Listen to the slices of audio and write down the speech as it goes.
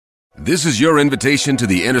This is your invitation to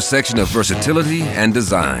the intersection of versatility and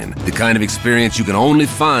design. The kind of experience you can only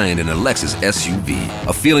find in a Lexus SUV.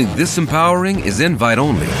 A feeling this empowering is invite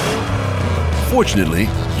only. Fortunately,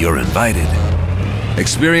 you're invited.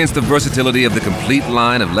 Experience the versatility of the complete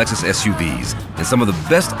line of Lexus SUVs and some of the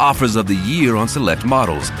best offers of the year on select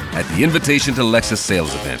models at the Invitation to Lexus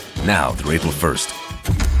sales event, now through April 1st.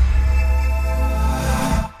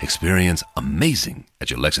 Experience amazing at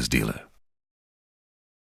your Lexus dealer.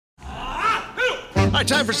 All right,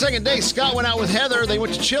 time for second date. Scott went out with Heather. They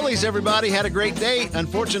went to Chili's, everybody. Had a great date.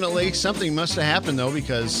 Unfortunately, something must have happened, though,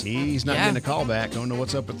 because he's not getting a call back. Don't know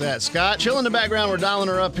what's up with that. Scott, chill in the background. We're dialing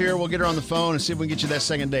her up here. We'll get her on the phone and see if we can get you that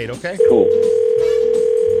second date, okay? Cool.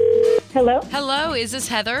 Hello? Hello, is this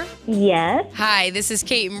Heather? Yes. Hi, this is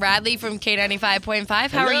Cait and Bradley from Cait 95.5.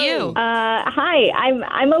 How are you? Hi.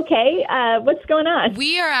 I'm okay. What's going on?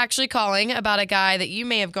 We are actually calling about a guy that you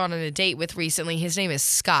may have gone on a date with recently. His name is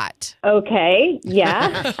Scott. Okay.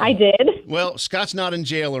 Yeah, I did. Well, Scott's not in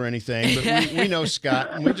jail or anything, but we know Scott,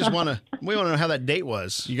 and we want to know how that date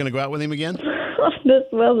was. You going to go out with him again?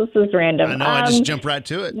 This is random. I know. I just jumped right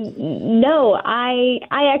to it. No, I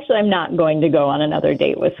actually am not going to go on another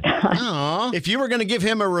date with Scott. Aw. If you were going to give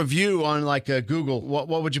him a review on like Google, what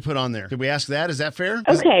would you put on there? Did we ask that? Is that fair?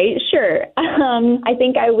 Okay, sure. I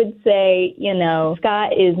think I would say,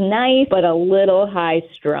 Scott is nice, but a little high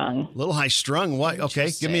strung. A little high strung? What?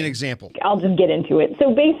 Okay, give me an example. I'll just get into it.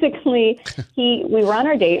 So basically, we were on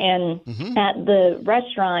our date, and at the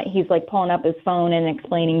restaurant, he's like pulling up his phone and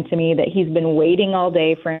explaining to me that he's been waiting all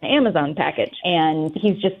day for an Amazon package, and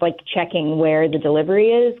he's just like checking where the delivery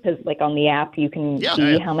is, because like on the app you can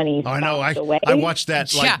see how many stops away. I watched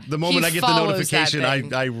that. Like the moment I get the notification,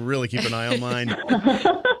 I really keep an eye on mine.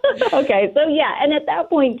 Okay, so yeah, and at that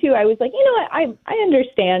point too, I was like, you know what, I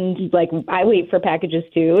understand, like, I wait for packages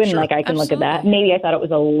too, and like I can look at that. Maybe I thought it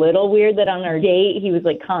was a little weird that on our date he was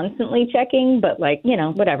like constantly checking, but like,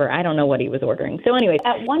 whatever, I don't know what he was ordering. So anyway,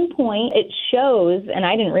 at one point it shows, and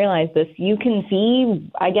I didn't realize this, you can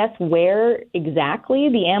see, I guess, where exactly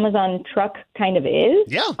the Amazon truck kind of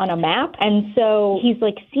is on a map. And so he's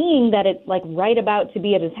like seeing that it's like right about to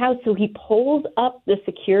be at his house, so he pulls up the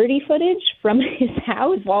security footage from his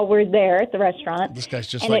house while we're there at the restaurant. This guy's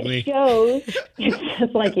just like me. It shows, it's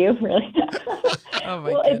just like you, really. Oh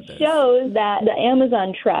my goodness. It shows that the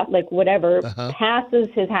Amazon truck, like whatever, passes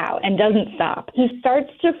his house and doesn't stop. He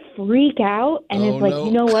starts to freak out and is like,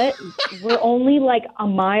 you know what? We're only like a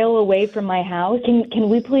mile away from my house. Can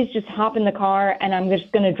we please just hop in the car and I'm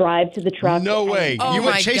just going to drive to the truck? No way. You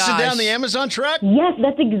went chasing down the Amazon truck? Yes,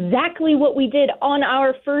 that's exactly what we did on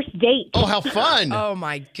our first date. Oh, how fun. Oh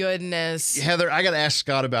my goodness. Heather, I got to ask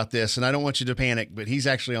Scott about this, and I don't want you to panic, but he's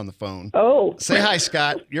actually on the phone. Oh. Say hi,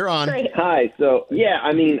 Scott. You're on. Hi. So, yeah,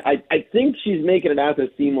 I mean, I think she's making it out to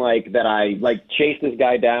seem like that I, like, chased this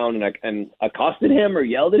guy down and accosted him or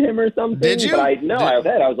yelled at him or something. Did you? But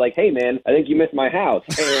I was like, hey, man, I think you missed my house.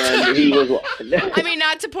 And he was like... I mean,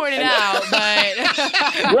 not to point it out,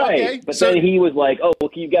 but... Right. Okay. But then he was like, oh, well,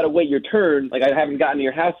 you got to wait your turn. Like, I haven't gotten to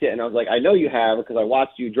your house yet. And I was like, I know you have because I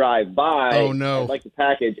watched you drive by. Oh, no. I'd like the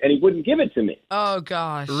package. And he wouldn't give it to me. Oh,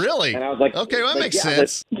 gosh. Really? And I was like, okay, well, that makes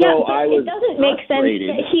sense. Yeah, but it doesn't make sense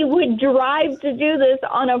that he would drive to do this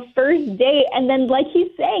on a first date, and then, like he's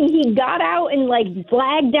saying, he got out and, like,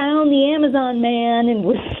 flagged down the Amazon man and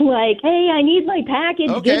was like, hey, I need my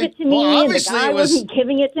package, give it to me, and the guy wasn't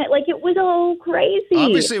giving it to like, it was all crazy.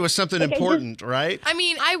 Obviously, it was something important, right? I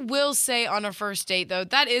mean, I will say on a first date, though,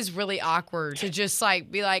 that is really awkward to just,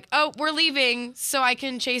 like, be like, oh, we're leaving so I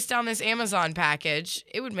can chase down this Amazon package.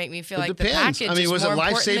 It would make me feel like the package I mean, was is it more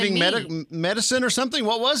life-saving important than me. medicine or something?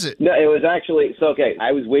 What was it? No, it was actually,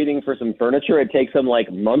 I was waiting for some furniture. It takes them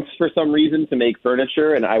like months for some reason to make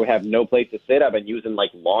furniture, and I would have no place to sit. I've been using like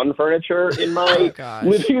lawn furniture in my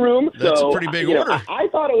living room. That's a pretty big order. I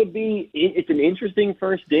thought it's an interesting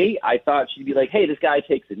first date. I thought she'd be like, hey, this guy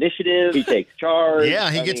takes initiative. He takes charge. Yeah,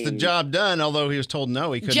 he gets the job done, although he was told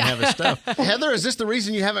no, he couldn't have his stuff. Heather, is this the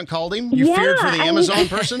reason you haven't called him? You feared for the Amazon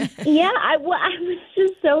person? Yeah, I was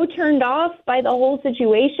just so turned off by the whole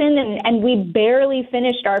situation, and we barely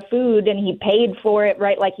finished our food, and he paid for it,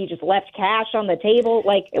 right? Like he just left cash on the table.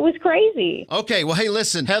 Like, it was crazy. Okay, well, hey,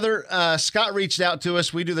 listen, Heather, Scott reached out to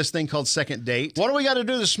us. We do this thing called Second Date. What do we got to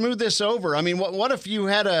do to smooth this over? I mean, what if you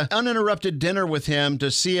had an uninterrupted dinner with him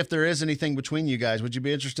to see if there is anything between you guys? Would you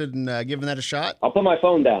be interested in giving that a shot? I'll put my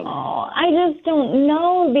phone down. Oh, I just don't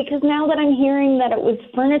know, because now that I'm hearing that it was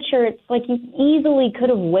furniture, it's like you easily could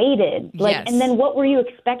have waited. Like, yes. And then what were you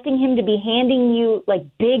expecting him to be handing you like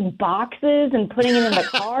big boxes and putting it in the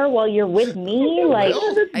car while you're with me? Like,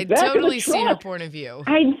 I totally see your point of view.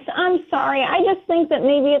 I'm sorry. I just think that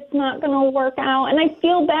maybe it's not going to work out, and I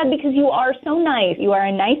feel bad because you are so nice. You are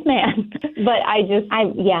a nice man, but I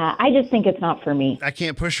just think it's not for me. I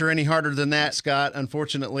can't push her any harder than that, Scott,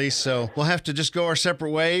 unfortunately. So we'll have to just go our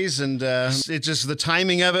separate ways, and it's just the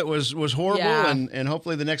timing of it was horrible, and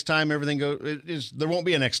hopefully the next time everything goes, there won't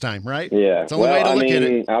be a next time, right? Yeah. It's the only way to look at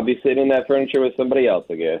it. I'll be sitting in that furniture with somebody else,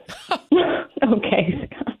 I guess. Okay,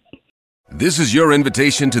 Scott. This is your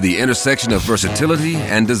invitation to the intersection of versatility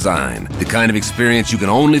and design. The kind of experience you can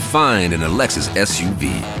only find in a Lexus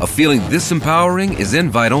SUV. A feeling this empowering is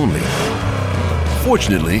invite only.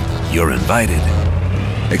 Fortunately, you're invited.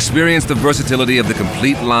 Experience the versatility of the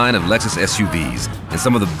complete line of Lexus SUVs and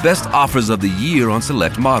some of the best offers of the year on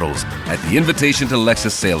select models at the Invitation to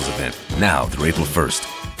Lexus sales event, now through April 1st.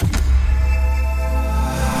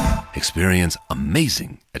 Experience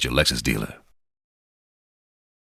amazing at your Lexus dealer.